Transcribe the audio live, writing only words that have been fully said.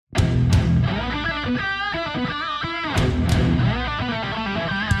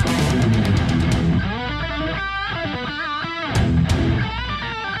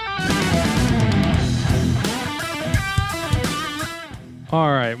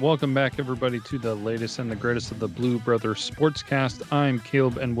All right, welcome back, everybody, to the latest and the greatest of the Blue Brothers Sportscast. I'm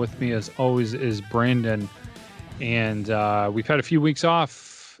Caleb, and with me, as always, is Brandon. And we've had a few weeks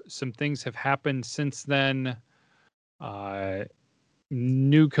off. Some things have happened since then. Uh,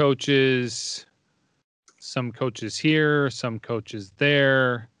 New coaches, some coaches here, some coaches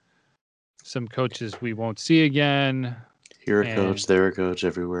there, some coaches we won't see again. Here a And coach, there a coach,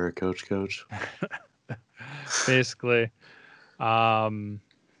 everywhere a coach. basically, um,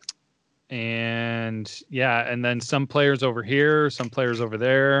 and yeah, and then some players over here, some players over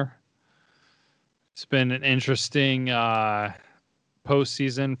there. It's been an interesting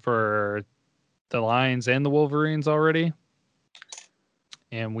postseason for the Lions and the Wolverines already,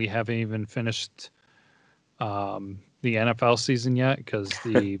 and we haven't even finished the NFL season yet because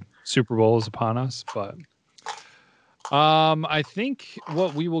the Super Bowl is upon us. But I think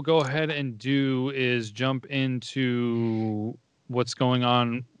what we will go ahead and do is jump into what's going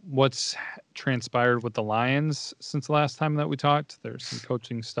on, what's transpired with the Lions since the last time that we talked. There's some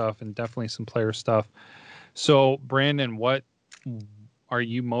coaching stuff and definitely some player stuff. So, Brandon, what are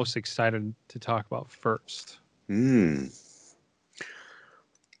you most excited to talk about first?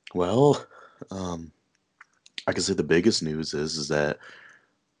 Well, um, I can say the biggest news is that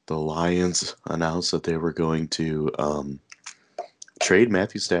the Lions announced that they were going to trade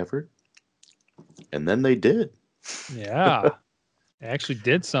Matthew Stafford, and then they did. Yeah, I actually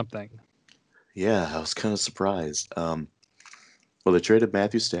did something. Yeah, I was kind of surprised. Well, they traded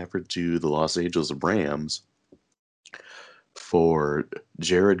Matthew Stafford to the Los Angeles Rams for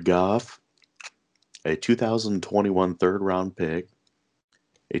Jared Goff, a 2021 third round pick,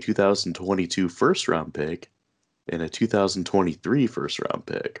 a 2022 first round pick, and a 2023 first round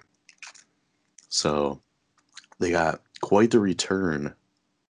pick. So they got quite the return.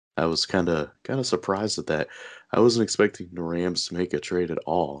 I was kind of surprised at that. I wasn't expecting the Rams to make a trade at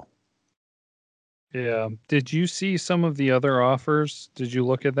all. Yeah. Did you see some of the other offers? Did you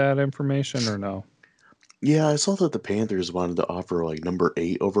look at that information or no? Yeah, I saw that the Panthers wanted to offer like number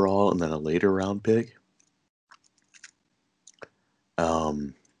 8 overall and then a later round pick.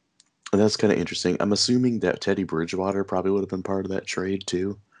 Um, and that's kind of interesting. I'm assuming that Teddy Bridgewater probably would have been part of that trade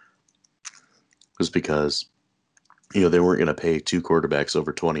too, just because they weren't going to pay two quarterbacks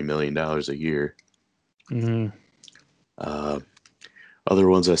over $20 million a year. Mm-hmm. Uh, Other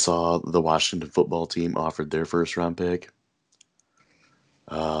ones I saw, the Washington football team offered their first round pick.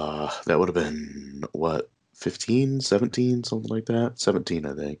 That would have been what, 15, 17, something like that. 17,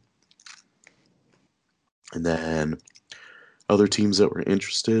 I think. And then other teams that were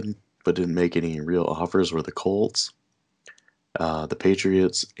interested but didn't make any real offers were the Colts, the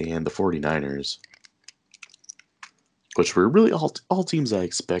Patriots, and the 49ers, which were really all teams I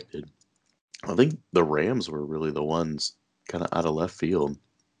expected. I think the Rams were really the ones kind of out of left field.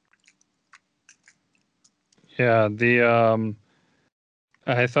 Yeah, the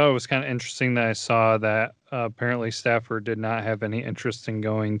I thought it was kind of interesting that I saw that apparently Stafford did not have any interest in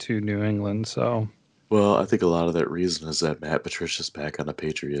going to New England. So, Well, I think a lot of that reason is that Matt Patricia's back on the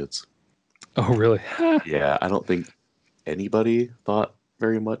Patriots. oh really? Yeah, I don't think anybody thought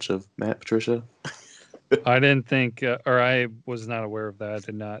very much of Matt Patricia. I didn't think, or I was not aware of that. I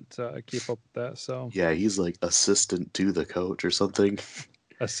did not keep up with that. So, Yeah, he's like assistant to the coach or something.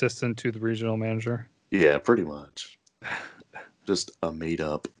 assistant to the regional manager. Yeah, pretty much. Just a made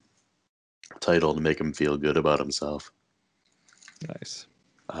up title to make him feel good about himself. Nice.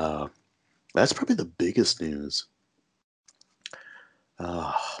 Uh, that's probably the biggest news.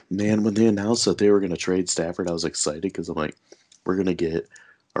 Man, when they announced that they were going to trade Stafford, I was excited because I'm like, we're going to get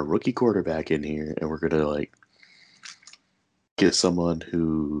a rookie quarterback in here and we're going to like get someone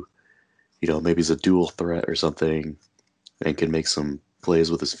who, maybe is a dual threat or something and can make some plays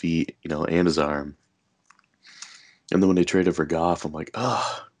with his feet, and his arm. And then when they traded for Goff, I'm like,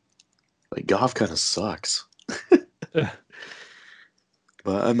 oh, like Goff kind of sucks. But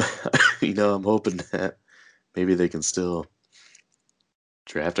I'm, I'm hoping that maybe they can still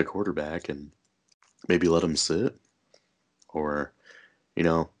draft a quarterback and maybe let him sit. Or, you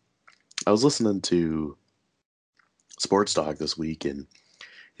know, I was listening to Sports Talk this week, and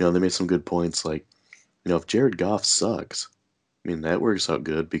they made some good points. Like, if Jared Goff sucks, I mean that works out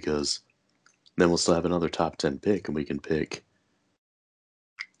good because then we'll still have another top 10 pick, and we can pick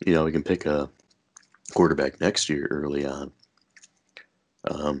a quarterback next year early on.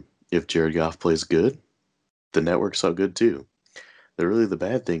 If Jared Goff plays good, then that works out good too. The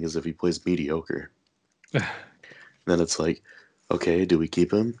bad thing is if he plays mediocre, then it's like, okay, do we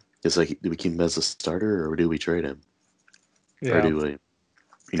keep him? It's like, do we keep him as a starter or do we trade him? Or Yeah. do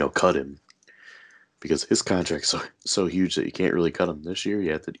we, cut him? because his contract's so huge that you can't really cut him this year.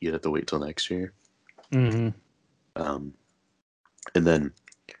 You have to wait till next year. Mm-hmm. Um, and then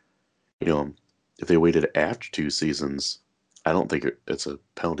if they waited after 2 seasons, I don't think it's a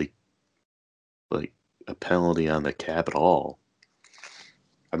penalty like a penalty on the cap at all.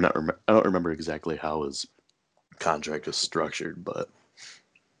 I don't remember exactly how his contract is structured, but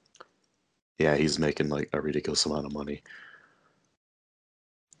yeah, he's making like a ridiculous amount of money.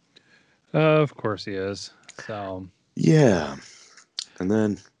 Of course he is. So Yeah, and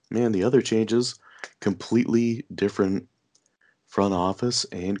then man, the other changes, completely different front office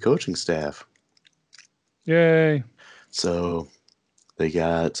and coaching staff. yay. So they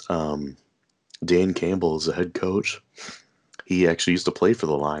got Dan Campbell as the head coach. He actually used to play for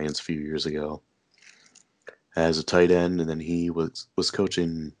the Lions a few years ago as a tight end, and then he was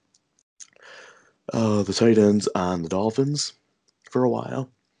coaching the tight ends on the Dolphins for a while.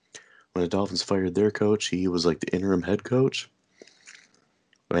 When the Dolphins fired their coach, he was like the interim head coach,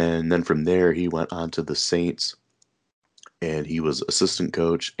 and then from there he went on to the Saints, and he was assistant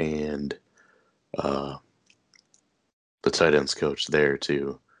coach and uh, the tight ends coach there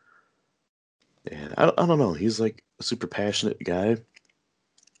too. And I don't know, he's like a super passionate guy.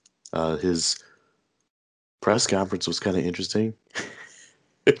 His press conference was kind of interesting.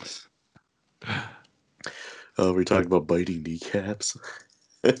 We talked about biting kneecaps.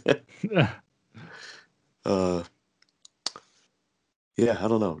 uh, yeah, I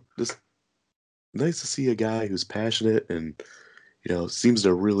don't know. Just nice to see a guy who's passionate and seems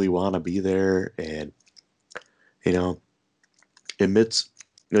to really want to be there, and you know admits.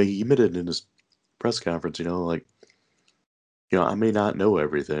 He admitted in his press conference, like I may not know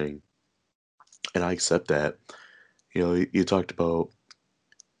everything, and I accept that. You talked about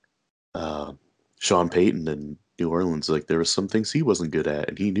uh, Sean Payton in New Orleans. Like there was some things he wasn't good at,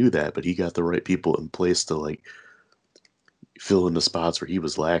 and he knew that, but he got the right people in place to like fill in the spots where he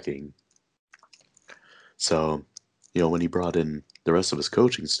was lacking. So, when he brought in the rest of his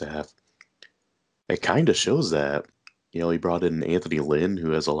coaching staff, it kind of shows that. He brought in Anthony Lynn,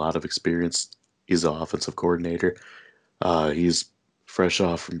 who has a lot of experience. He's the offensive coordinator. He's fresh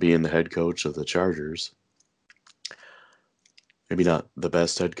off from being the head coach of the Chargers. Maybe not the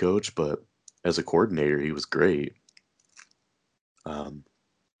best head coach, but as a coordinator, he was great. Um,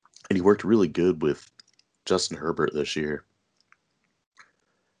 and he worked really good with Justin Herbert this year.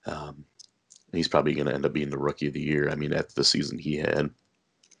 Um, he's probably going to end up being the rookie of the year. I mean, after the season he had.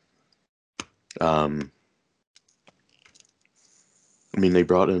 Um, I mean, they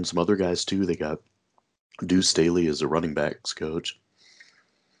brought in some other guys too. They got Deuce Staley as a running backs coach.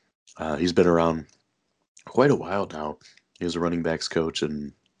 He's been around quite a while now. He was a running backs coach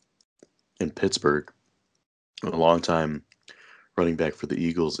in Pittsburgh, a long time running back for the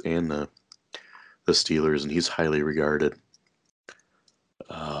Eagles and the Steelers, and he's highly regarded.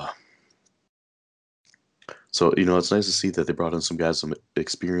 Uh, so it's nice to see that they brought in some guys some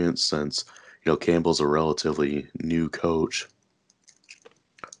experience since Campbell's a relatively new coach.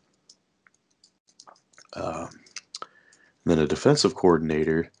 Uh, then a defensive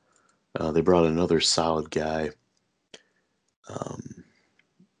coordinator. They brought another solid guy. Um,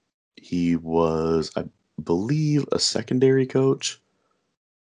 he was, I believe, a secondary coach.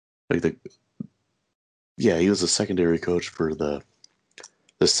 Like he was a secondary coach for the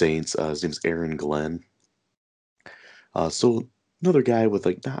Saints. His name's Aaron Glenn. So another guy with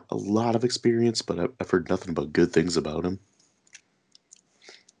like not a lot of experience, but I've heard nothing but good things about him.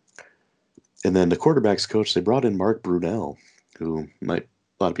 And then the quarterbacks coach, they brought in Mark Brunell, who a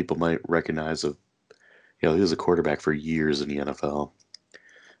lot of people might recognize. He was a quarterback for years in the NFL.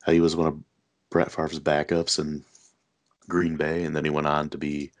 He was one of Brett Favre's backups in Green Bay, and then he went on to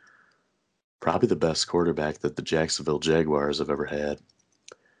be probably the best quarterback that the Jacksonville Jaguars have ever had.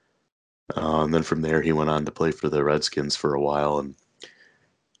 And then from there, he went on to play for the Redskins for a while, and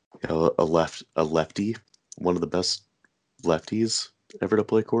a lefty, one of the best lefties ever to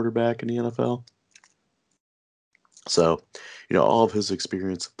play quarterback in the NFL. So, all of his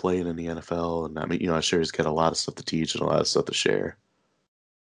experience playing in the NFL, and I mean, I'm sure he's got a lot of stuff to teach and a lot of stuff to share.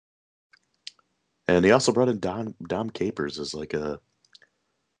 And he also brought in Dom Capers as like a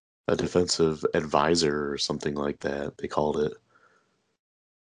defensive advisor or something like that. They called it.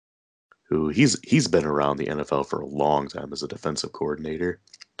 Who he's been around the NFL for a long time as a defensive coordinator.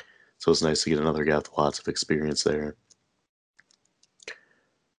 So it's nice to get another guy with lots of experience there.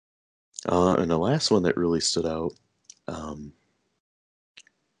 And the last one that really stood out, um,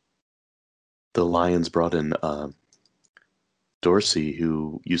 the Lions brought in Dorsey,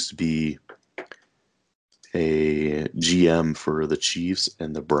 who used to be a GM for the Chiefs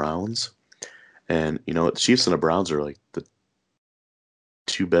and the Browns. And the Chiefs and the Browns are like the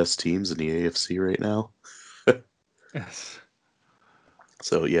two best teams in the AFC right now. Yes.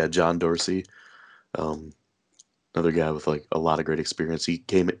 So yeah, John Dorsey, um, another guy with like a lot of great experience.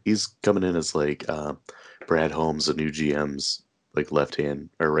 He's coming in as like Brad Holmes, the new GM's like left hand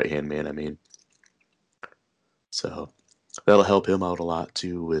or right hand man. I mean, so that'll help him out a lot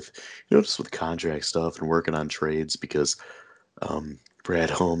too with just with contract stuff and working on trades because Brad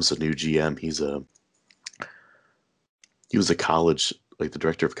Holmes, the new GM, he was a college like the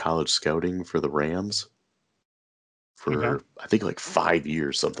director of college scouting for the Rams Okay. for I think like 5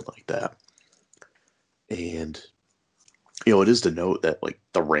 years, something like that. And it is to note that like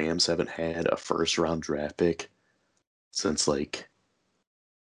the Rams haven't had a first round draft pick since like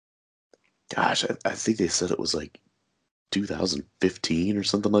gosh, I think they said it was like 2015 or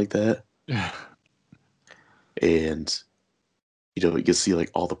something like that. And you can see like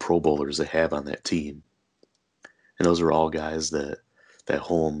all the Pro Bowlers they have on that team, and those are all guys that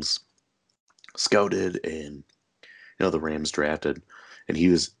Holmes scouted and the Rams drafted, and he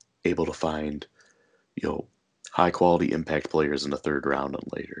was able to find you know high quality impact players in the third round and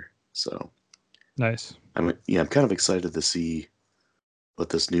later. So Nice. I'm kind of excited to see what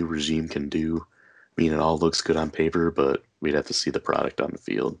this new regime can do. I mean, it all looks good on paper, but we'd have to see the product on the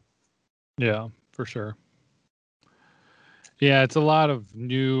field. Yeah, for sure. Yeah, it's a lot of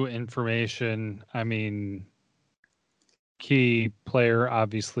new information. I mean, key player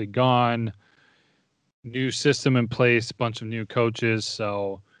obviously gone, new system in place, bunch of new coaches.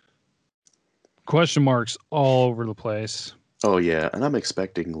 So question marks all over the place. Oh yeah, and I'm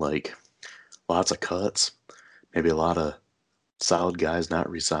expecting like lots of cuts, maybe a lot of solid guys not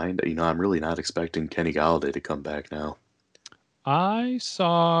resigned. I'm really not expecting Kenny Galladay to come back now. I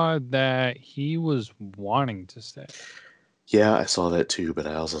saw that he was wanting to stay. Yeah, I saw that too, but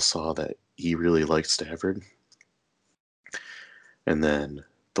I also saw that he really liked Stafford. And then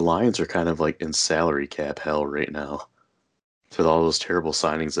the Lions are kind of like in salary cap hell right now with all those terrible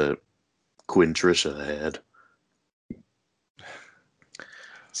signings that Quinn Trisha had.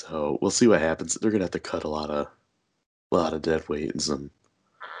 So we'll see what happens. They're gonna have to cut a lot of dead weight and some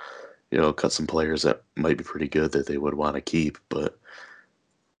cut some players that might be pretty good that they would want to keep, but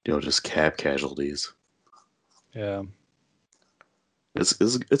just cap casualties. Yeah.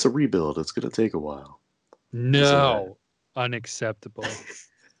 It's a rebuild. It's gonna take a while. We'll see what No, unacceptable.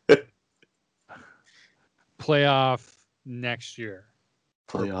 Playoff next year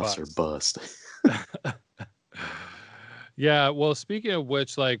or playoffs are bust. bust. Yeah, well, speaking of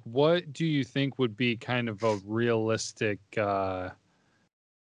which, like, what do you think would be kind of a realistic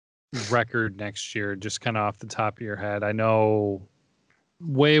record next year, just kind of off the top of your head? I know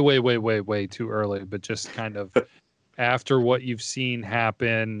way, way, way, way, way too early, but just kind of after what you've seen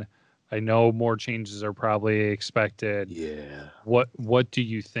happen, I know more changes are probably expected. Yeah. What do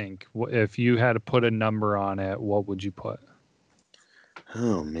you think? If you had to put a number on it, what would you put?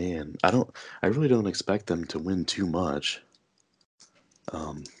 Oh man, I really don't expect them to win too much.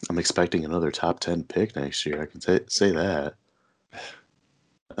 I'm expecting another top 10 pick next year. I can say that.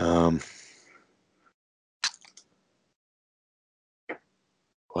 Um,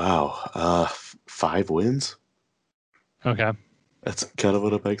 wow. 5 wins. Okay. That's kind of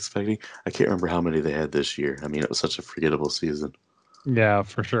what I'm expecting. I can't remember how many they had this year. I mean, it was such a forgettable season. Yeah,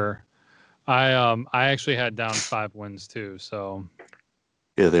 for sure. I actually had down 5 wins too, so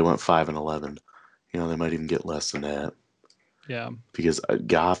Yeah, they went 5-11. They might even get less than that yeah. because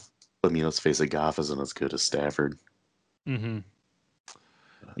Goff. I mean, let's face it, Goff isn't as good as Stafford. Hmm.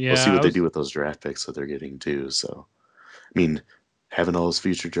 We'll see Yeah, what they do with those draft picks that they're getting too. So, I mean, having all those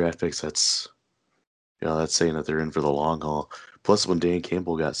future draft picks, that's saying that they're in for the long haul. Plus, when Dan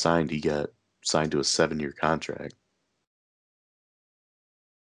Campbell got signed, he got signed to a 7-year contract.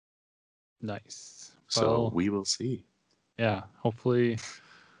 nice. So Well, we will see. yeah, hopefully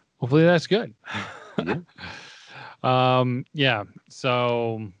that's good. Yeah. Yeah,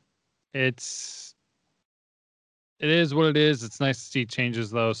 so it's it is what it is. It's nice to see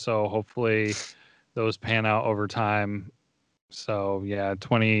changes though, so hopefully those pan out over time. So yeah,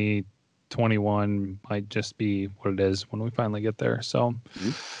 2021 might just be what it is when we finally get there. So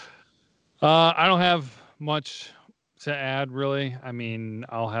Mhm. I don't have much to add really. I mean,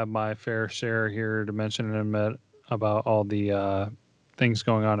 I'll have my fair share here to mention in a minute about all the things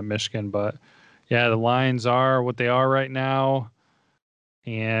going on in Michigan, but yeah, the Lions are what they are right now,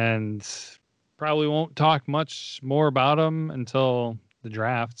 and probably won't talk much more about them until the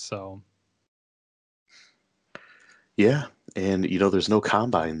draft. So Yeah. And, there's no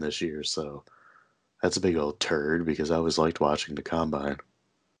combine this year. So that's a big old turd because I always liked watching the combine.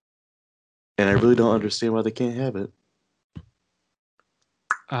 And I really don't understand why they can't have it.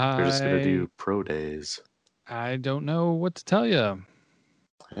 They're just going to do pro days. I don't know what to tell you.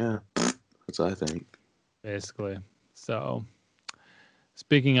 Yeah, that's what I think. Basically. So,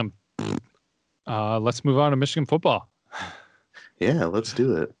 speaking of, let's move on to Michigan football. Yeah, let's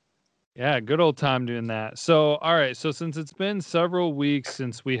do it. Yeah, good old time doing that. So, all right. So, since it's been several weeks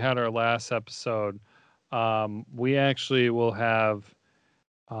since we had our last episode, we actually will have.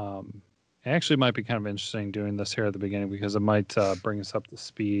 It actually might be kind of interesting doing this here at the beginning because it might bring us up to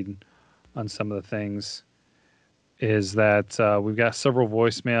speed on some of the things. Is that we've got several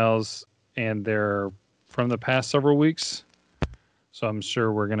voicemails and they're from the past several weeks. So, I'm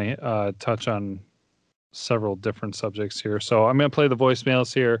sure we're going to touch on several different subjects here. So, I'm going to play the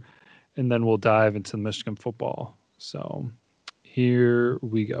voicemails here and then we'll dive into Michigan football. So here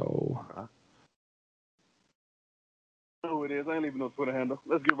we go. Who it is? I ain't even no Twitter handle.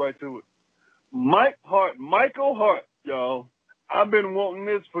 Let's get right to it. Michael Hart, y'all. I've been wanting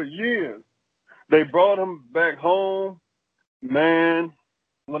this for years. They brought him back home, man.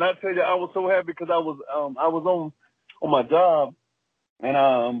 When I tell you, I was so happy because I was on my job, and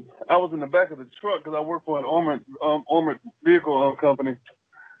I was in the back of the truck because I work for an armored vehicle company.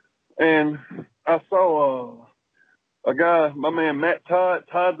 And I saw a guy, my man Matt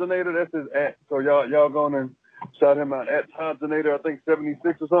Toddzonator, that's his @ So y'all going and shout him out at Toddzonator, I think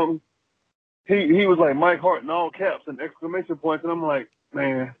 76 or something. He was like Mike Hart in all caps and exclamation points, and I'm like,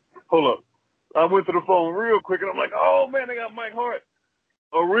 man, hold up. I went to the phone real quick, and I'm like, oh man, they got Mike Hart,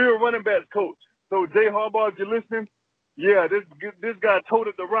 a real running backs coach. So Jay Harbaugh, if you're listening, yeah, this guy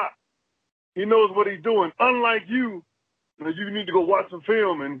toted the rock. He knows what he's doing. Unlike you need to go watch some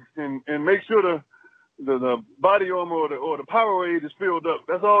film and make sure the body armor or the Powerade is filled up.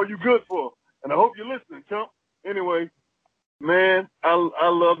 That's all you good for. And I hope you're listening, chump. Anyway, man, I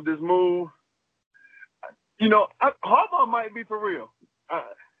love this move. Harbaugh might be for real.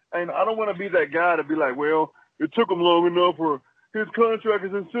 And I don't want to be that guy to be like, well, it took him long enough, or his contract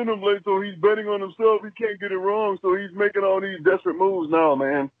is incentive late, so he's betting on himself. He can't get it wrong, so he's making all these desperate moves now,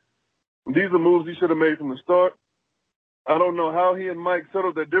 man. These are moves he should have made from the start. I don't know how he and Mike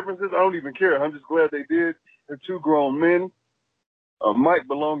settled their differences. I don't even care. I'm just glad they did. They're two grown men. Mike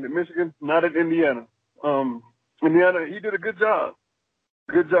belonged in Michigan, not in Indiana. Indiana, he did a good job.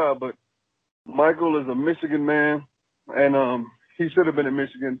 Good job, but Michael is a Michigan man, and he should have been in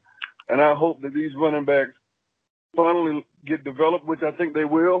Michigan. And I hope that these running backs finally get developed, which I think they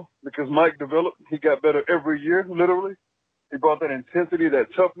will, because Mike developed. He got better every year, literally. He brought that intensity,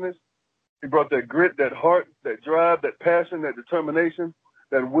 that toughness. He brought that grit, that heart, that drive, that passion, that determination,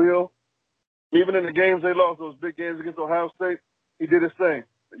 that will. Even in the games they lost, those big games against Ohio State, he did his thing.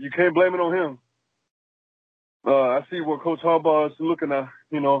 You can't blame it on him. I see where Coach Harbaugh is looking to,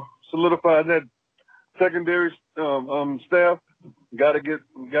 solidify that secondary staff. Got to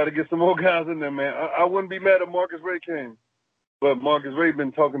get some more guys in there, man. I wouldn't be mad if Marcus Ray came, but Marcus Ray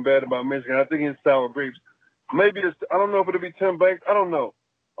been talking bad about Michigan. I think he's sour grapes. Maybe I don't know if it'll be Tim Banks. I don't know.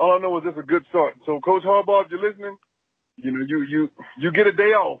 All I know is it's a good start. So, Coach Harbaugh, if you're listening, you get a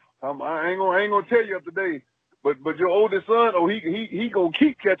day off. I ain't gonna tell you up to date. But your oldest son, he gonna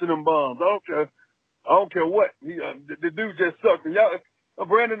keep catching them bombs. I don't care what. The dude just sucks. And y'all,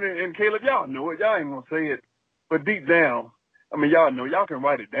 Brandon and Caleb, y'all know it. Y'all ain't gonna say it, but deep down, I mean, y'all know. Y'all can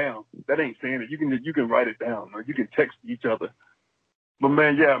write it down. That ain't saying it. You can write it down, or you can text each other. But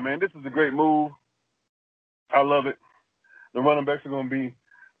man, yeah, man, this is a great move. I love it. The running backs are gonna be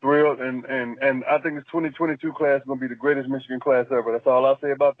thrilled, and I think this 2022 class is going to be the greatest Michigan class ever. That's all I'll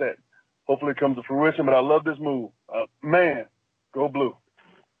say about that. Hopefully it comes to fruition, but I love this move. Man, go blue.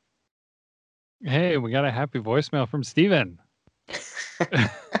 Hey, we got a happy voicemail from Steven.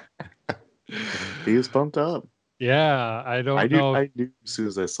 He was pumped up. Yeah, I know. I knew as soon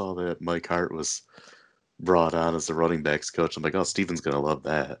as I saw that Mike Hart was brought on as the running backs coach, I'm like, oh, Steven's going to love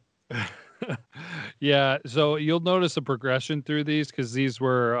that. Yeah, so you'll notice a progression through these because these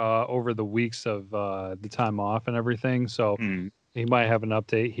were over the weeks of the time off and everything. So he might have an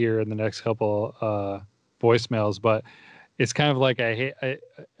update here in the next couple voicemails, but it's kind of like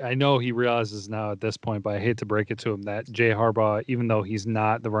I know he realizes now at this point, but I hate to break it to him that Jay Harbaugh, even though he's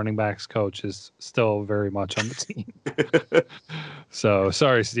not the running backs coach, is still very much on the team. So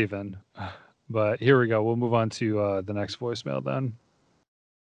sorry, Stephen, but here we go. We'll move on to the next voicemail then.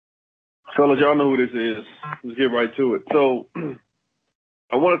 Fellas, y'all know who this is. Let's get right to it. So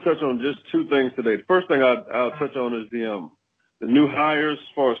I want to touch on just two things today. The first thing I'll touch on is the new hires as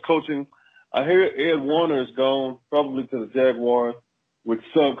far as coaching. I hear Ed Warner is gone, probably to the Jaguars, which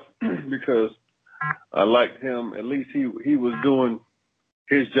sucks because I liked him. At least he was doing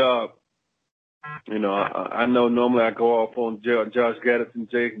his job You know, I know normally I go off on Josh Gaddis and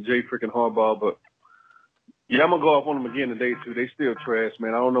Jay freaking Harbaugh, but yeah, I'm gonna go off on them again today too. They still trash,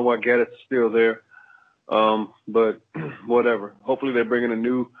 man. I don't know why Gaddis is still there, but whatever. Hopefully they're bringing a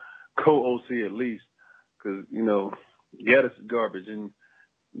new co-OC at least, because you know Gaddis is garbage, and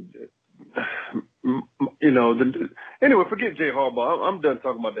you know. Anyway, forget Jay Harbaugh. I'm done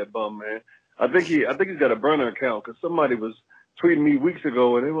talking about that bum, man. I think he's got a burner account because somebody was tweeting me weeks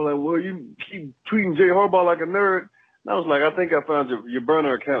ago, and they were like, "Well, you keep tweeting Jay Harbaugh like a nerd." And I was like, "I think I found your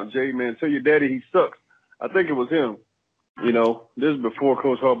burner account, Jay, man. Tell your daddy he sucks." I think it was him. You know, this is before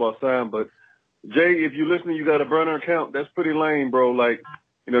Coach Harbaugh signed, but Jay, if you listening, you got a burner account. That's pretty lame, bro. Like,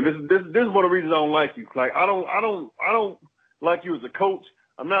 you know, this is one of the reasons I don't like you. Like, I don't like you as a coach.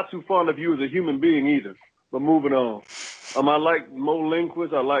 I'm not too fond of you as a human being either. But moving on. I like Mo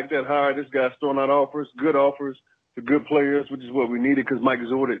Lindquist. I like that hire. This guy's throwing out offers, good offers to good players, which is what we needed because Mike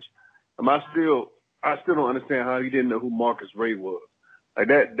Zordich. I still don't understand how he didn't know who Marcus Ray was. Like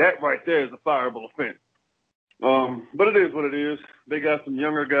that right there is a fireable offense. But it is what it is. They got some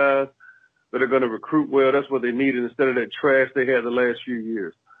younger guys that are going to recruit well. That's what they needed instead of that trash they had the last few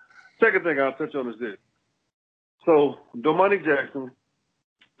years. Second thing I'll touch on is this. So Domani Jackson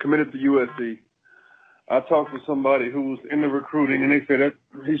committed to USC. I talked to somebody who's in the recruiting, and they said that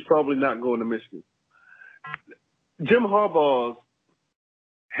he's probably not going to Michigan. Jim Harbaugh's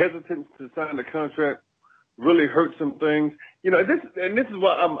hesitance to sign the contract really hurt some things. You know, this is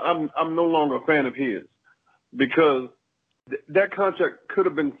why I'm no longer a fan of his, because that contract could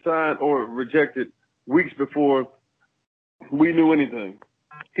have been signed or rejected weeks before we knew anything.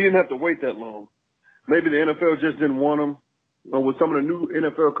 He didn't have to wait that long. Maybe the NFL just didn't want him. With some of the new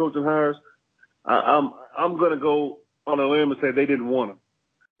NFL coaching hires, I'm gonna go on a limb and say they didn't want him,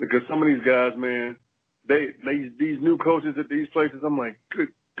 because some of these guys, man, these new coaches at these places, I'm like,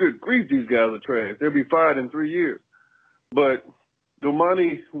 good grief, these guys are trash. They'll be fired in 3 years. But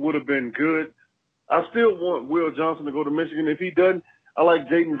Domani would have been good. I still want Will Johnson to go to Michigan. If he doesn't, I like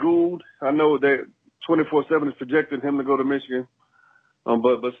Jaden Gould. I know that 24/7 is projecting him to go to Michigan.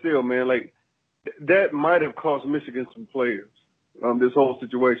 But still, man, like that might have cost Michigan some players. This whole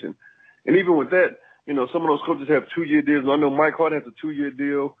situation. And even with that, you know, some of those coaches have 2-year deals. I know Mike Hart has a 2-year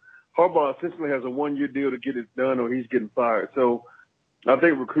deal. Harbaugh essentially has a 1-year deal to get it done, or he's getting fired. So I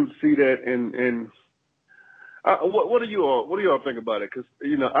think recruits see that. And what do you all think about it? Because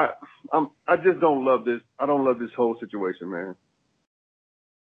you know, I just don't love this. I don't love this whole situation, man.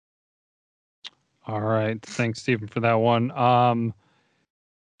 All right, thanks, Stephen, for that one.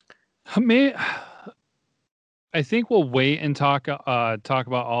 I think we'll wait and talk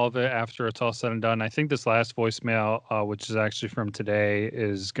about all of it after it's all said and done. I think this last voicemail, which is actually from today,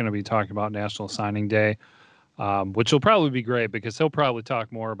 is going to be talking about National Signing Day, which will probably be great because he'll probably talk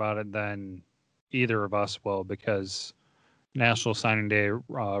more about it than either of us will, because National Signing Day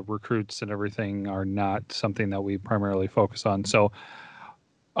recruits and everything are not something that we primarily focus on. So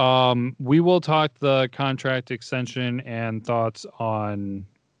we will talk the contract extension and thoughts on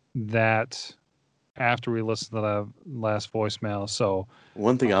that after we listen to the last voicemail. So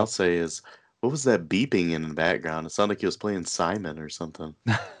one thing I'll say is, what was that beeping in the background? It sounded like he was playing Simon or something.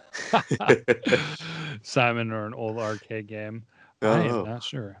 Simon or an old arcade game. Oh. I am not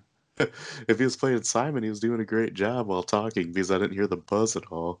sure. If he was playing Simon, he was doing a great job while talking, because I didn't hear the buzz at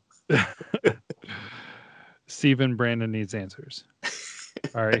all. Stephen, Brandon needs answers.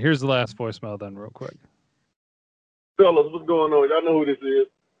 All right, here's the last voicemail then, real quick. Fellas, what's going on? Y'all know who this is.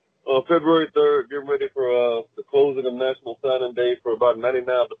 February 3rd, getting ready for the closing of National Signing Day for about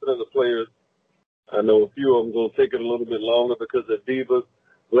 99% of the players. I know a few of them going to take it a little bit longer because they're divas.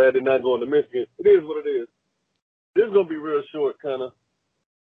 Glad they're not going to Michigan. It is what it is. This is going to be real short, kind of.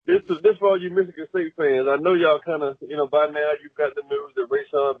 This for all you Michigan State fans. I know y'all kind of, you know, by now you've got the news that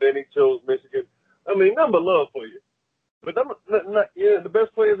Rayshawn Benny chose Michigan. I mean, nothing but love for you. But the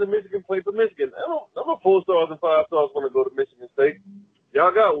best players in Michigan play for Michigan. I'm a 4 stars and 5 stars want to go to Michigan State.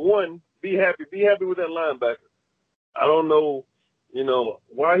 Y'all got one. Be happy. Be happy with that linebacker. I don't know, you know,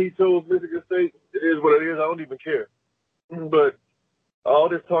 why he chose Michigan State. It is what it is. I don't even care. But all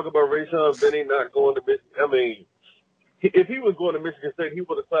this talk about Rayshawn Benny not going to Michigan, I mean, if he was going to Michigan State, he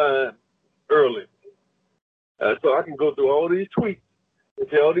would have signed early. So I can go through all these tweets and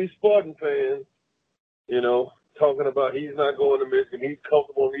tell all these Spartan fans, you know, talking about he's not going to Michigan, he's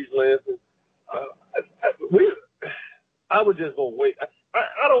comfortable in East Lansing. I would just go wait.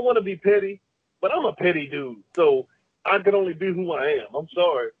 I don't want to be petty, but I'm a petty dude, so I can only be who I am. I'm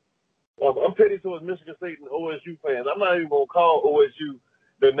sorry. I'm petty towards Michigan State and OSU fans. I'm not even going to call OSU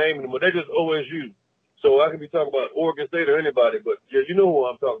their name anymore. They're just OSU. So I can be talking about Oregon State or anybody, but yeah, you know who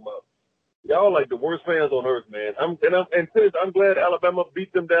I'm talking about. Y'all like the worst fans on earth, man. I'm glad Alabama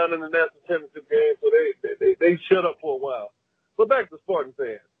beat them down in the national championship game, so they shut up for a while. But back to Spartan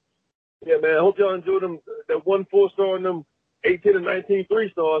fans. Yeah, man. I hope y'all enjoy them. That 1 4-star and them 18 and 19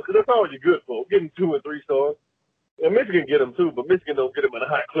 3-stars, because that's all you're good for. Getting 2 and 3 stars. And Michigan get them too, but Michigan don't get them in a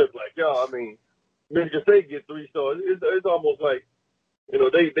high clip like y'all. I mean, Michigan State get 3 stars. It's almost like,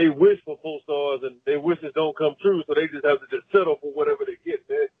 they wish for 4 stars and their wishes don't come true, so they just have to just settle for whatever they get,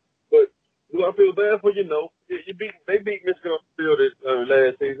 man. But do I feel bad for you? No. They beat Michigan on the field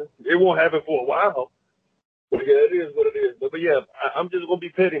last season. It won't happen for a while. But yeah, it is what it is. But yeah, I'm just gonna be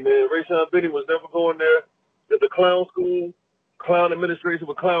petty, man. Rayshawn Benny was never going there. There's a clown school, clown administration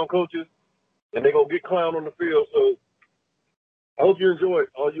with clown coaches, and they're gonna get clown on the field. So I hope you enjoy it,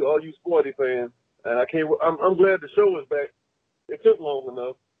 all you sporty fans. And I'm glad the show is back. It took long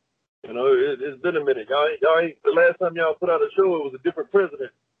enough. It's been a minute. Y'all ain't the last time y'all put out a show, it was a different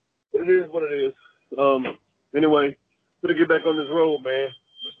president. But it is what it is. Anyway, gonna get back on this road, man.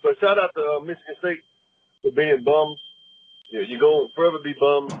 But shout out to Michigan State for being bums. Yeah, you're going to forever be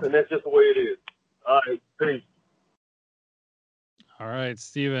bums, and that's just the way it is. All right, peace. All right,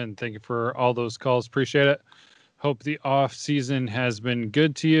 Steven, thank you for all those calls. Appreciate it. Hope the off season has been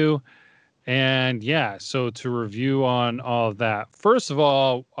good to you. And yeah, so to review on all of that, first of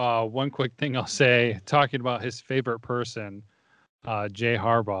all, one quick thing I'll say, talking about his favorite person, Jay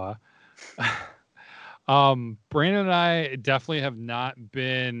Harbaugh. Brandon and I definitely have not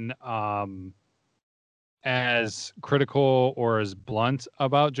been as critical or as blunt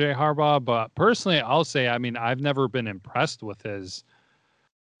about Jay Harbaugh, but personally, I'll say, I mean, I've never been impressed with his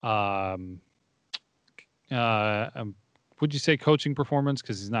would you say coaching performance?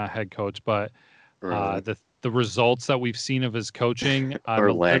 Because he's not a head coach, but the results that we've seen of his coaching,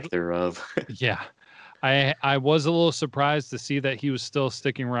 or lack thereof. Yeah, I was a little surprised to see that he was still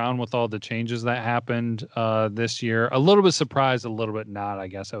sticking around with all the changes that happened this year. A little bit surprised, a little bit not, I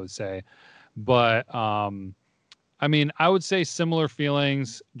guess I would say. But I mean, I would say similar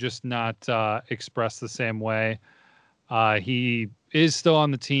feelings, just not expressed the same way. He is still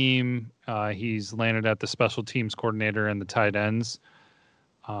on the team. He's landed at the special teams coordinator and the tight ends.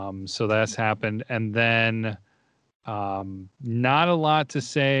 So that's happened. And then not a lot to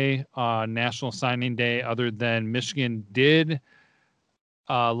say National Signing Day other than Michigan did.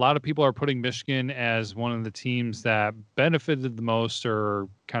 A lot of people are putting Michigan as one of the teams that benefited the most or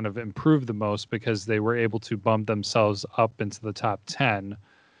kind of improved the most because they were able to bump themselves up into the top 10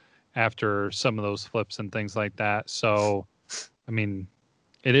 after some of those flips and things like that. So, I mean,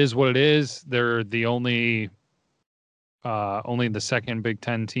 it is what it is. They're the only the second Big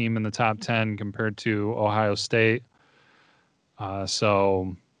Ten team in the top 10 compared to Ohio State.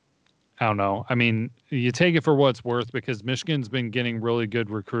 So I don't know. I mean, you take it for what it's worth because Michigan's been getting really good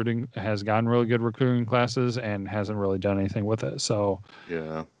recruiting, has gotten really good recruiting classes and hasn't really done anything with it. So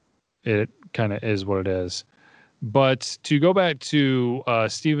yeah, it kind of is what it is. But to go back to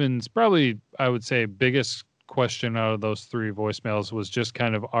Steven's probably, I would say, biggest question out of those 3 voicemails was just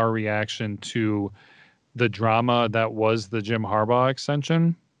kind of our reaction to the drama that was the Jim Harbaugh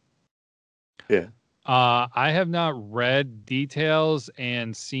extension. Yeah. I have not read details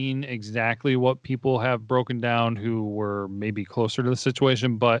and seen exactly what people have broken down who were maybe closer to the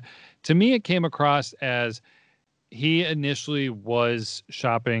situation, but to me, it came across as he initially was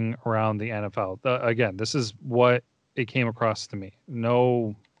shopping around the NFL. Again, this is what it came across to me.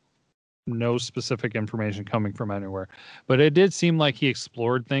 No specific information coming from anywhere, but it did seem like he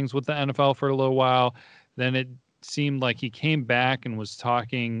explored things with the NFL for a little while. Then it seemed like he came back and was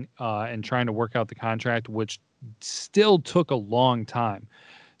talking and trying to work out the contract, which still took a long time.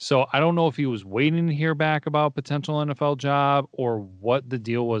 So I don't know if he was waiting to hear back about a potential NFL job or what the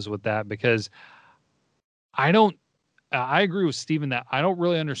deal was with that, because I agree with Steven that I don't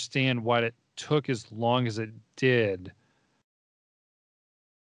really understand why it took as long as it did.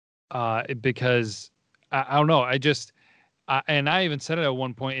 Because I don't know. And I even said it at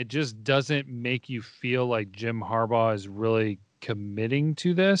one point, it just doesn't make you feel like Jim Harbaugh is really committing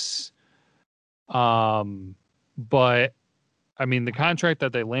to this. But I mean, the contract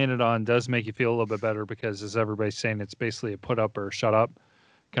that they landed on does make you feel a little bit better because, as everybody's saying, it's basically a put up or shut up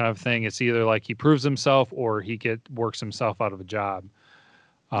kind of thing. It's either like he proves himself or he works himself out of a job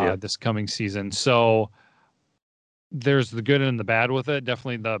this coming season. So there's the good and the bad with it.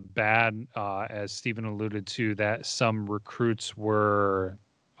 Definitely the bad, as Stephen alluded to, that some recruits were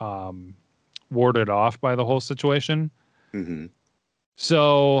warded off by the whole situation. Mm-hmm.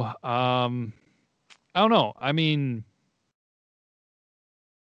 So I don't know. I mean,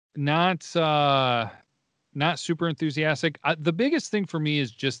 not not super enthusiastic. The biggest thing for me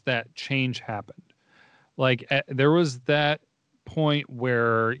is just that change happened. Like there was that point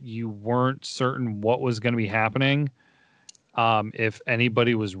where you weren't certain what was going to be happening, if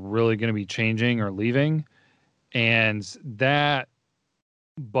anybody was really going to be changing or leaving, and that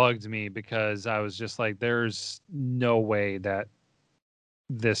bugged me because I was just like, there's no way that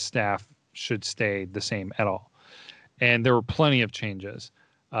this staff should stay the same at all. And there were plenty of changes.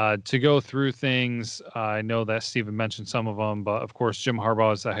 To go through things, I know that Steven mentioned some of them, but of course, Jim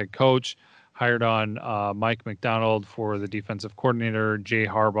Harbaugh is the head coach, hired on Mike McDonald for the defensive coordinator. Jay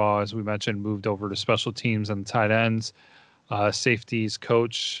Harbaugh, as we mentioned, moved over to special teams and tight ends. Safeties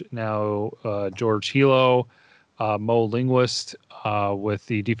coach, now George Hilo. Mo Linguist with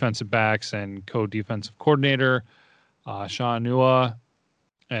the defensive backs and co-defensive coordinator. Sean Nua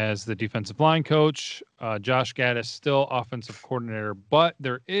as the defensive line coach. Josh Gaddis still offensive coordinator, but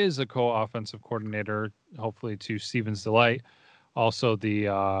there is a co-offensive coordinator, hopefully to Steven's delight. Also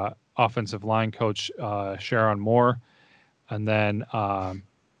the offensive line coach, Sharon Moore. And then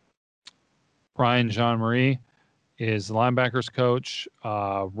Brian Jean-Marie is the linebackers coach.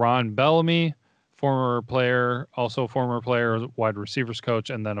 Ron Bellamy, former player, wide receivers coach.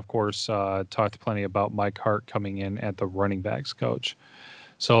 And then, of course, talked plenty about Mike Hart coming in at the running backs coach.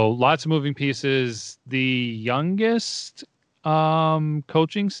 So lots of moving pieces. The youngest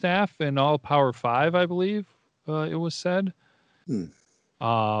coaching staff in all Power 5, I believe it was said.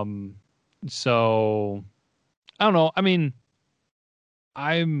 So I don't know. I mean,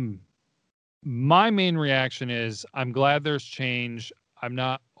 my main reaction is I'm glad there's change. I'm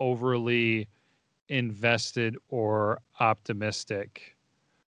not overly invested or optimistic,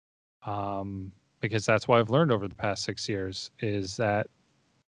 because that's what I've learned over the past 6 years is that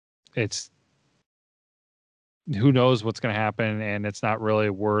it's who knows what's going to happen, and it's not really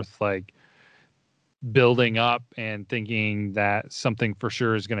worth like building up and thinking that something for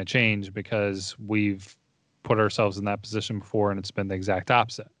sure is going to change because we've put ourselves in that position before and it's been the exact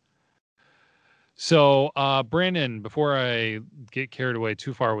opposite. So, Brandon, before I get carried away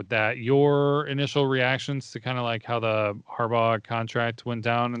too far with that, your initial reactions to kind of like how the Harbaugh contract went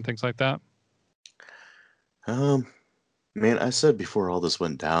down and things like that? Man, I said before all this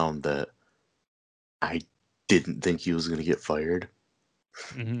went down that I didn't think he was going to get fired.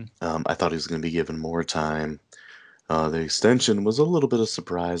 Mm-hmm. I thought he was going to be given more time. The extension was a little bit of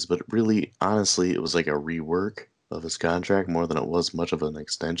surprise, but really, honestly, it was like a rework of his contract more than it was much of an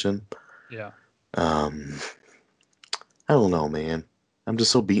extension. Yeah. I don't know, man. I'm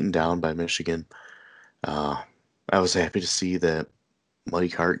just so beaten down by Michigan. I was happy to see that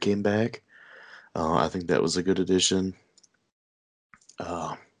Mike Hart came back. I think that was a good addition.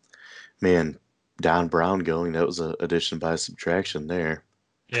 Man, Don Brown going, that was an addition by subtraction there.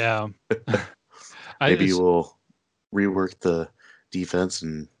 Yeah. Maybe we'll rework the defense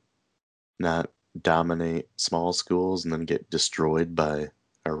and not dominate small schools and then get destroyed by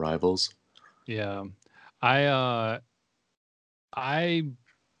our rivals. Yeah. I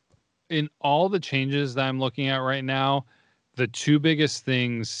in all the changes that I'm looking at right now, the two biggest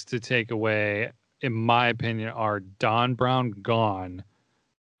things to take away, in my opinion, are Don Brown gone,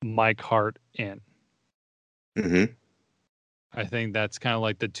 Mike Hart in. Mm-hmm. I think that's kind of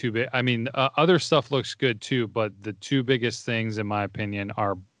like the two big. I mean, other stuff looks good too, but the two biggest things, in my opinion,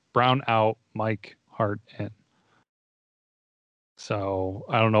 are Brown out, Mike Hart in. So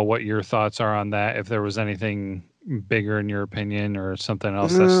I don't know what your thoughts are on that. If there was anything bigger in your opinion, or something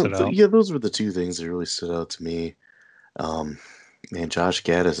else that stood out. Yeah, those were the two things that really stood out to me. Man, Josh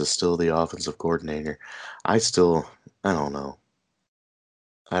Gaddis is still the offensive coordinator. I don't know.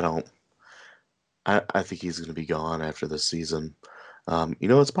 I think he's going to be gone after this season.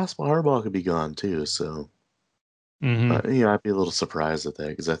 It's possible Harbaugh could be gone too. So, Mm-hmm. I'd be a little surprised at that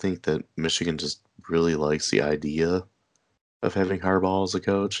because I think that Michigan just really likes the idea of having Harbaugh as a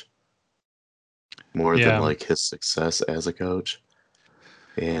coach more than like his success as a coach.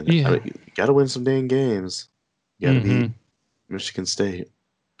 And I mean, you got to win some dang games. You got to beat Michigan State.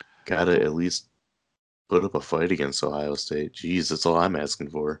 Got to at least put up a fight against Ohio State. Jeez, that's all I'm asking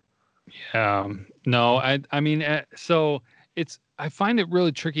for. Yeah. No, I mean, so I find it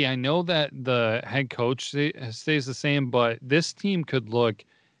really tricky. I know that the head coach stays the same, but this team could look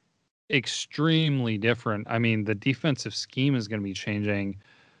extremely different. I mean, the defensive scheme is going to be changing,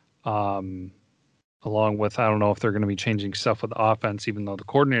 along with, I don't know if they're going to be changing stuff with the offense, even though the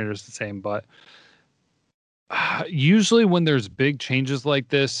coordinator is the same, but usually when there's big changes like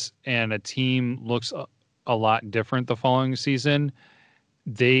this and a team looks a lot different the following season,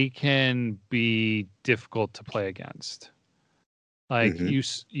 they can be difficult to play against. Like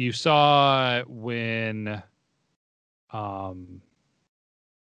Mhm. you saw when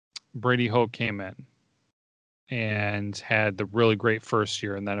Brady Hoke came in and had the really great first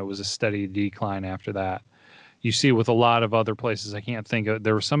year, and then it was a steady decline after that. You see with a lot of other places, I can't think of.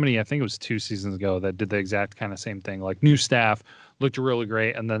 There was somebody, I think it was 2 seasons ago, that did the exact kind of same thing. Like new staff looked really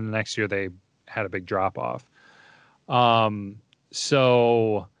great, and then the next year they had a big drop off.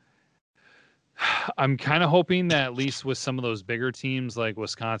 So I'm kind of hoping that at least with some of those bigger teams like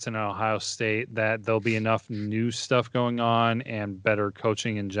Wisconsin and Ohio State, that there'll be enough new stuff going on and better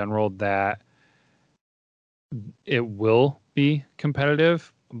coaching in general that it will be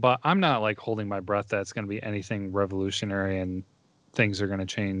competitive. But I'm not like holding my breath that it's going to be anything revolutionary and things are going to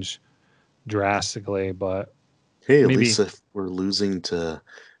change drastically. But Hey, at least maybe, if we're losing to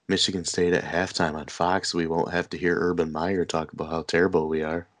Michigan State at halftime on Fox, we won't have to hear Urban Meyer talk about how terrible we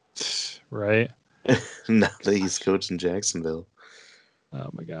are. right? Now that he's coaching Jacksonville. Oh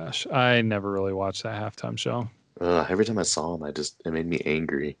my gosh. I never really watched that halftime show. Every time I saw him, it made me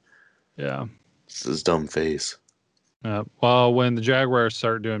angry. Yeah. Just his dumb face. Well, when the Jaguars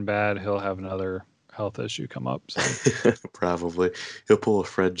start doing bad, he'll have another health issue come up. So Probably. He'll pull a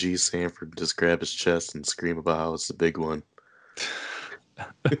Fred G. Sanford, just grab his chest and scream about how it's the big one.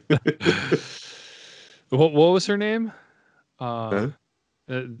 what was her name? Huh?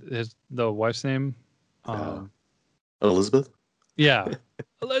 The wife's name? Uh, Um, Elizabeth? yeah,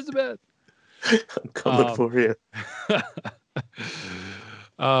 Elizabeth. I'm coming Um, for you.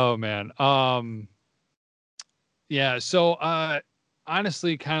 oh man. Yeah. So,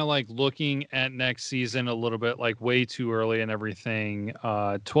 honestly, kind of like looking at next season a little bit, like way too early and everything.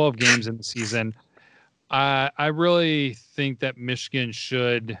 12 games in the season. I really think that Michigan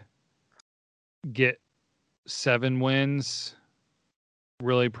should get 7 wins.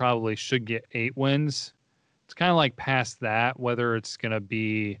 Really, probably should get 8 wins. It's kind of like past that, whether it's going to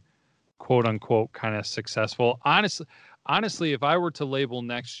be quote unquote kind of successful. Honestly, if I were to label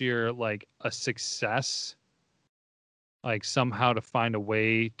next year like a success, like somehow to find a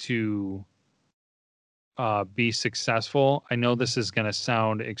way to be successful, I know this is going to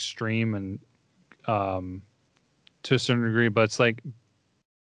sound extreme and um, to a certain degree, but it's like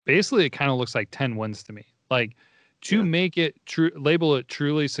basically it kind of looks like 10 wins to me. Like to Yeah. make it true, label it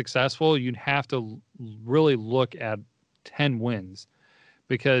truly successful, you'd have to really look at 10 wins.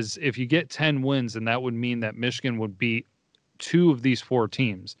 Because if you get 10 wins, then that would mean that Michigan would beat 2 of these 4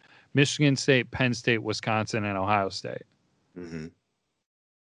 teams: Michigan State, Penn State, Wisconsin, and Ohio State. Hmm.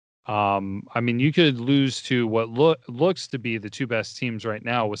 I mean, you could lose to what looks to be the 2 best teams right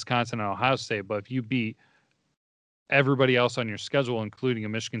now, Wisconsin and Ohio State. But if you beat everybody else on your schedule, including a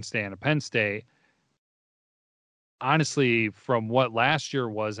Michigan State and a Penn State, honestly, from what last year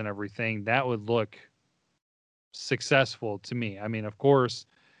was and everything, that would look successful to me. I mean, of course,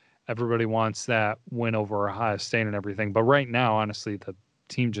 everybody wants that win over Ohio State and everything. But right now, honestly, the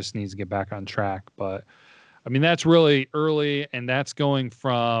team just needs to get back on track. But I mean, that's really early, and that's going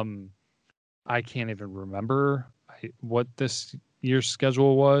from I can't even remember what this year's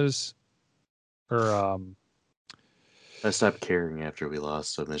schedule was, or I stopped caring after we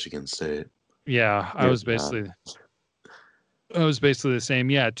lost to Michigan State. yeah, Yeah. Not. I was basically the same.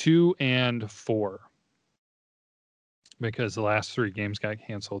 Yeah, 2-4 because the last 3 games got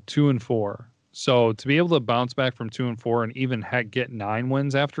canceled. 2-4. So to be able to bounce back from 2-4 and even heck get 9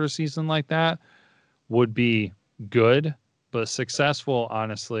 wins after a season like that would be good, but successful,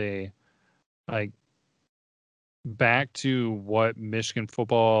 honestly, like back to what Michigan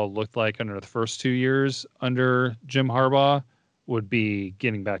football looked like under the first 2 years under Jim Harbaugh would be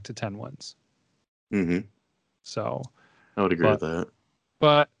getting back to 10 wins. Hmm. So, I would agree with but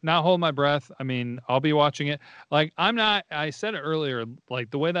that. not hold my breath. I mean, I'll be watching it. Like I said it earlier,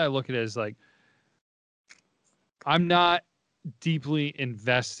 like the way that I look at it is like I'm not deeply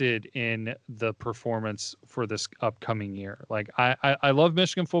invested in the performance for this upcoming year. Like I love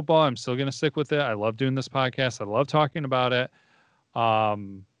Michigan football. I'm still going to stick with it. I love doing this podcast. I love talking about it.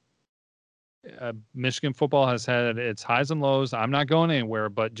 Um, Michigan football has had its highs and lows. I'm not going anywhere,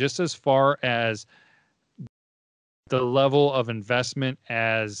 but just as far as the level of investment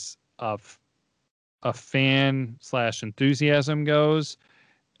as a fan slash enthusiasm goes,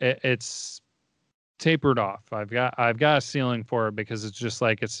 it's tapered off. I've got a ceiling for it because it's just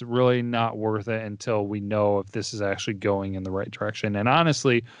like it's really not worth it until we know if this is actually going in the right direction. And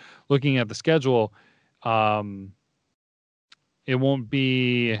honestly, looking at the schedule, it won't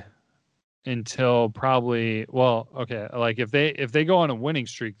be until probably like if they go on a winning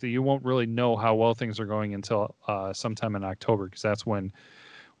streak, that you won't really know how well things are going until sometime in October, because that's when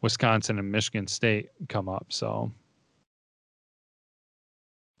Wisconsin and Michigan State come up. So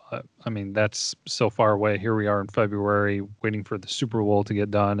But I mean, that's so far away. Here we are in February, waiting for the Super Bowl to get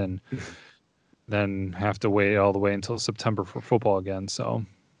done, and then have to wait all the way until September for football again. So,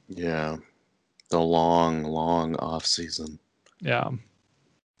 Yeah, the long, long off season. yeah.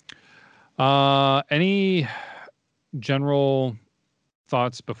 Any general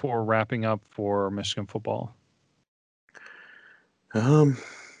thoughts before wrapping up for Michigan football?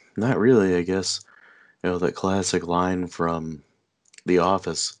 Not really, I guess. That classic line from The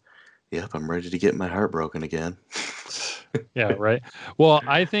Office. Yep, I'm ready to get my heart broken again. Yeah, right. Well,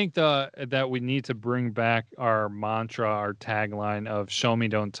 I think that we need to bring back our mantra, our tagline of "Show me,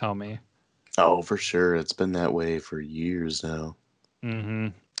 don't tell me." Oh, for sure. It's been that way for years now. Mm-hmm.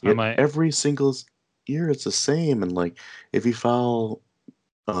 I Yet might. every single year it's the same. And like, if you follow,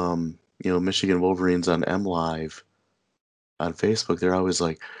 Michigan Wolverines on MLive on Facebook, they're always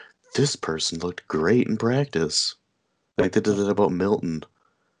like, this person looked great in practice. Like they did that about Milton.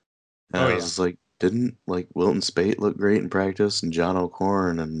 And Oh I yeah. was like, didn't like Wilton Spate look great in practice, and John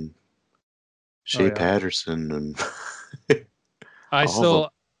O'Corn and Oh Shea yeah. Patterson and I all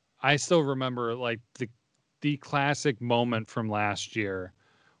of them. still remember like the classic moment from last year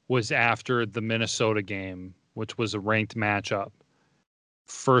was after the Minnesota game, which was a ranked matchup,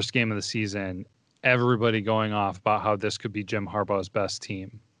 first game of the season. Everybody going off about how this could be Jim Harbaugh's best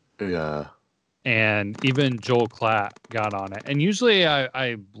team. Yeah. And even Joel Klatt got on it. And usually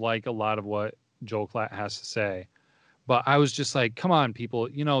I like a lot of what Joel Klatt has to say. But I was just like, come on, people,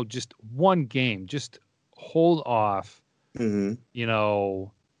 just one game, just hold off, Mm-hmm.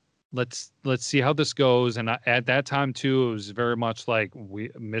 let's see how this goes. And at that time too, it was very much like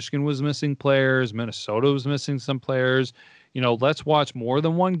Michigan was missing players, Minnesota was missing some players. Let's watch more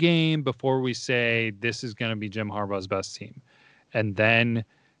than one game before we say this is going to be Jim Harbaugh's best team. And then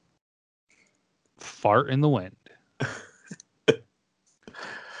fart in the wind.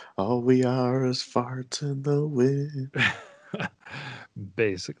 All we are is farts in the wind.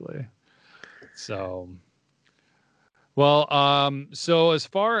 Basically. So, well, so as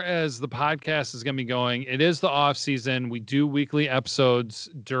far as the podcast is going to be going, it is the off season. We do weekly episodes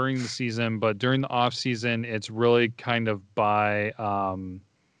during the season, but during the off season, it's really kind of by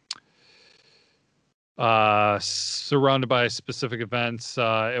surrounded by specific events.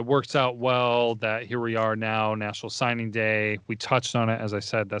 It works out well that here we are now, National Signing Day. We touched on it. As I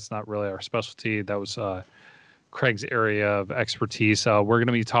said, that's not really our specialty. That was Craig's area of expertise. We're going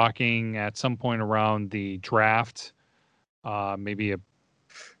to be talking at some point around the draft, maybe a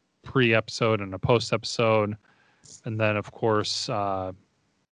pre-episode and a post-episode. And then, of course,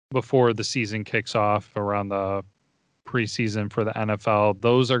 before the season kicks off around the preseason for the NFL.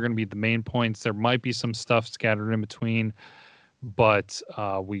 Those are going to be the main points. There might be some stuff scattered in between, but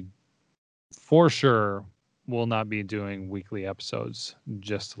we for sure will not be doing weekly episodes,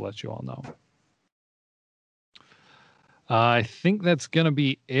 just to let you all know. I think that's going to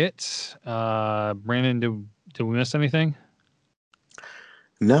be it. Brandon, did we miss anything?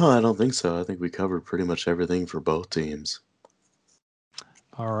 No, I don't think so. I think we covered pretty much everything for both teams.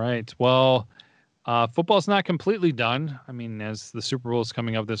 All right. Well, football's not completely done. I mean, as the Super Bowl is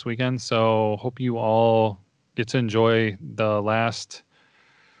coming up this weekend, so hope you all get to enjoy the last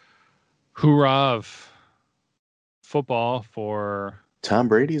hoorah of football for Tom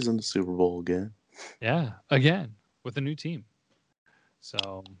Brady's in the Super Bowl again. Yeah, again with a new team.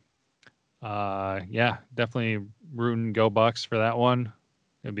 So, yeah, definitely rooting Go Bucks for that one.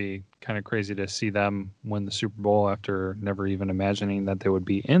 It'd be kind of crazy to see them win the Super Bowl after never even imagining that they would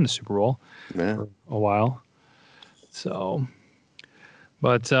be in the Super Bowl for a while. So,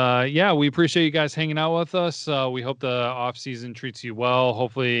 but yeah, we appreciate you guys hanging out with us. We hope the off season treats you well.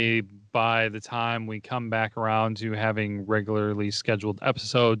 Hopefully, by the time we come back around to having regularly scheduled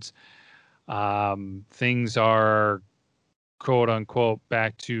episodes, things are quote unquote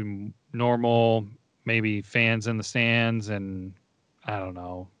back to normal. Maybe fans in the stands, and I don't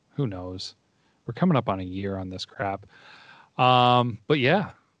know. Who knows? We're coming up on a year on this crap. But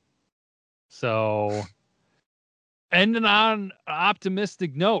yeah. So ending on an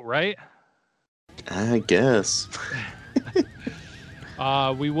optimistic note, right? I guess.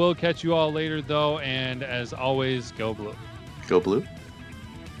 We will catch you all later, though. And as always, go blue. Go blue.